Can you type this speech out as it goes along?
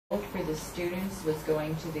the students was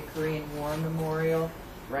going to the Korean War Memorial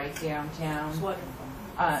right downtown. It's wonderful.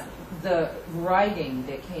 The writing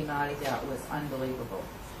that came out of that was unbelievable.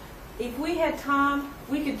 If we had time,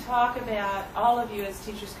 we could talk about, all of you as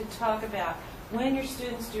teachers could talk about when your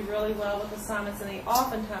students do really well with assignments, and they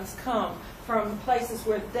oftentimes come from places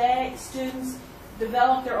where students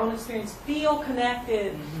develop their own experience, feel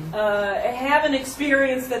connected, have an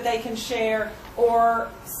experience that they can share, or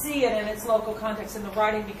see it in its local context, and the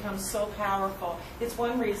writing becomes so powerful. It's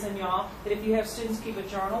one reason, y'all, that if you have students keep a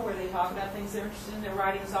journal where they talk about things they're interested in, their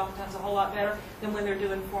writing is oftentimes a whole lot better than when they're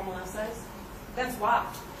doing formal essays. That's why.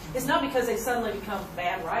 It's not because they suddenly become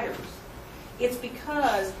bad writers. It's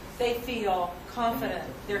because they feel confident,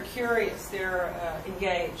 they're curious, they're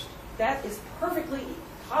engaged. That is perfectly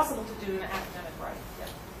possible to do in academic writing.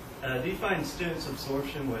 Yeah. Do you find students'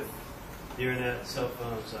 absorption with the internet, cell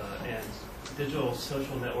phones, and digital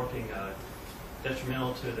social networking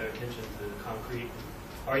detrimental to their attention to the concrete?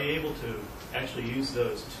 Are you able to actually use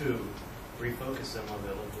those to refocus them on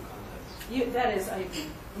their local context? That is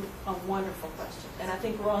a wonderful question. And I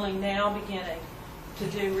think we're only now beginning to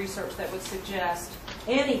do research that would suggest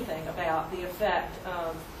anything about the effect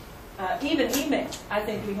of even email. I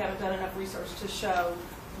think we haven't done enough research to show,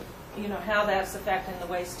 how that's affecting the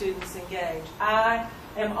way students engage. I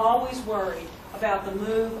am always worried about the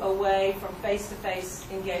move away from face-to-face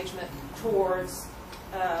engagement towards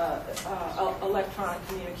electronic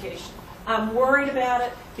communication. I'm worried about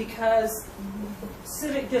it because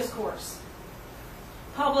civic discourse,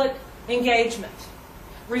 public engagement,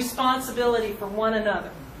 responsibility for one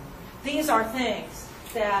another, these are things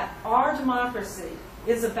that our democracy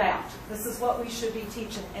is about. This is what we should be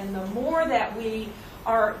teaching. And the more that we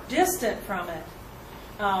are distant from it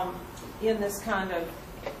in this kind of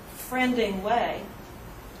friending way,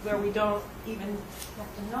 where we don't even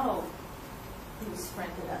have to know who's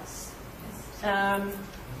friended us,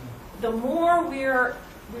 the more we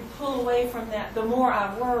pull away from that, the more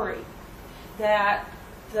I worry that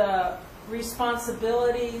the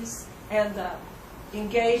responsibilities and the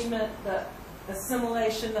engagement, the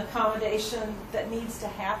assimilation, the accommodation that needs to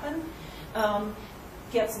happen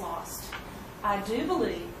gets lost. I do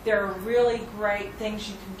believe there are really great things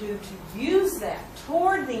you can do to use that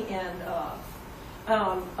toward the end of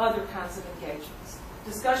other kinds of engagements.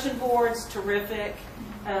 Discussion boards, terrific.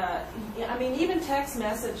 I mean, even text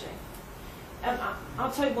messaging.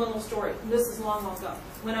 I'll tell you one little story. This is long ago.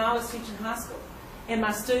 When I was teaching high school, and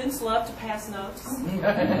my students loved to pass notes. They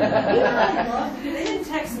didn't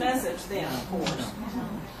text message then, of course,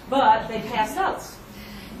 but they passed notes.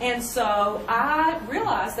 And so I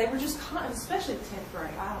realized they were just, especially the 10th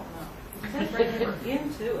grade, I don't know. 10th grade, they were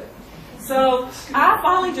into it. So I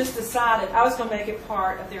finally just decided I was going to make it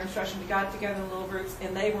part of their instruction. We got together in little groups,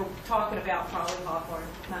 and they were talking about Charlie Hawthorne.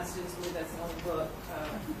 My students believe that's the only book,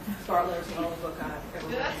 Scarlet Letter's the only book I've ever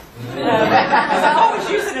read. So I always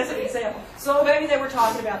use it as an example. So maybe they were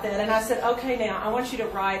talking about that, and I said, okay, now I want you to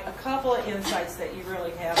write a couple of insights that you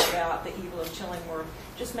really have about the evil of chilling work.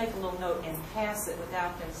 Just make a little note and pass it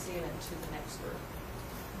without them seeing it to the next group.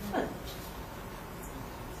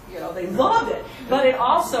 They loved it, but it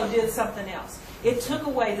also did something else. It took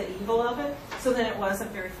away the evil of it, so then it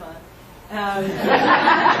wasn't very fun.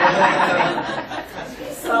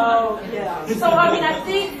 So, yeah. So, I mean, I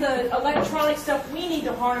think the electronic stuff, we need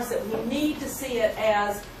to harness it. We need to see it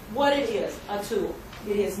as what it is, a tool.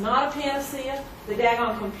 It is not a panacea. The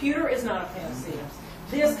daggone computer is not a panacea.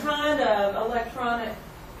 This kind of electronic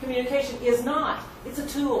communication is not. It's a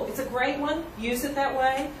tool. It's a great one. Use it that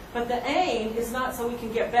way. But the aim is not so we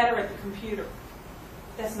can get better at the computer.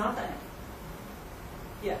 That's not the aim.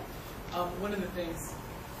 Yeah. One of the things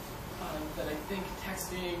that I think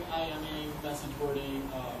texting, IMing, message boarding,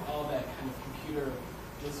 all that kind of computer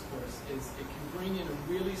discourse is it can bring in a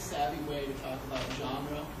really savvy way to talk about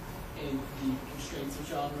genre and the constraints of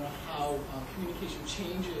genre, how communication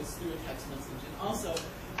changes through a text message, and also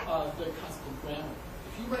the concept of grammar.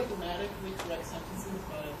 If you write grammatically correct sentences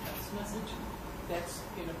on a text message, that's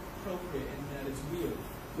inappropriate and that is weird.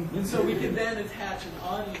 And so we can then attach an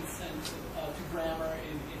audience sense to grammar,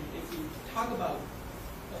 and if we talk about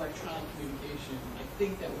electronic communication, I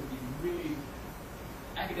think that would be a really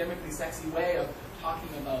academically sexy way of talking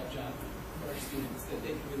about genre for our students that they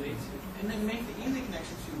can relate to. And then make the easy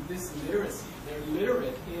connection to this literacy. They're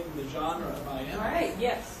literate in the genre of IM. Right,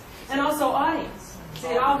 yes. And also audience. See,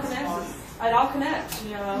 it all connects. It all connects,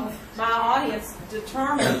 My audience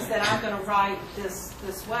determines that I'm going to write this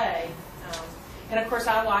way. And of course,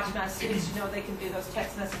 I watch my students, they can do those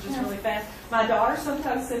text messages really fast. My daughter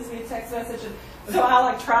sometimes sends me a text message, and so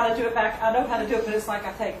I try to do it back. I know how to do it, but it's like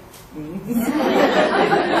I take.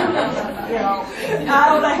 You know, I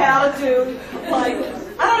don't know how to do, like,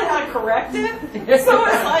 I don't know how to correct it. So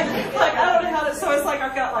it's like I don't know how to, so it's like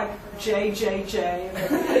I've got like JJJ.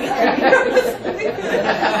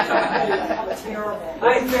 I'm terrible.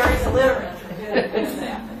 I'm very illiterate.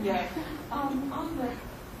 Yeah. On the,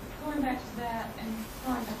 going back to that and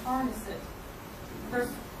trying to harness it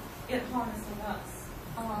versus it harnessing us.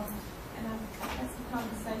 And I've had some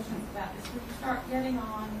conversations about this. When you start getting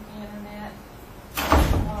on the internet,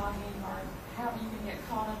 blogging, or how you can get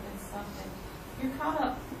caught up in something, you get caught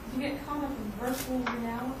up in virtual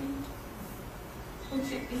reality,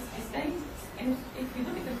 which is dangerous. And if you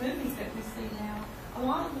look at the movies that we see now, a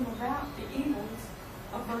lot of them are about the evils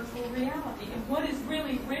of virtual reality and what is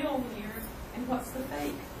really real here and what's the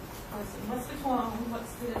fake person, what's the clone,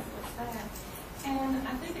 what's this, what's that. And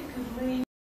I think it could lead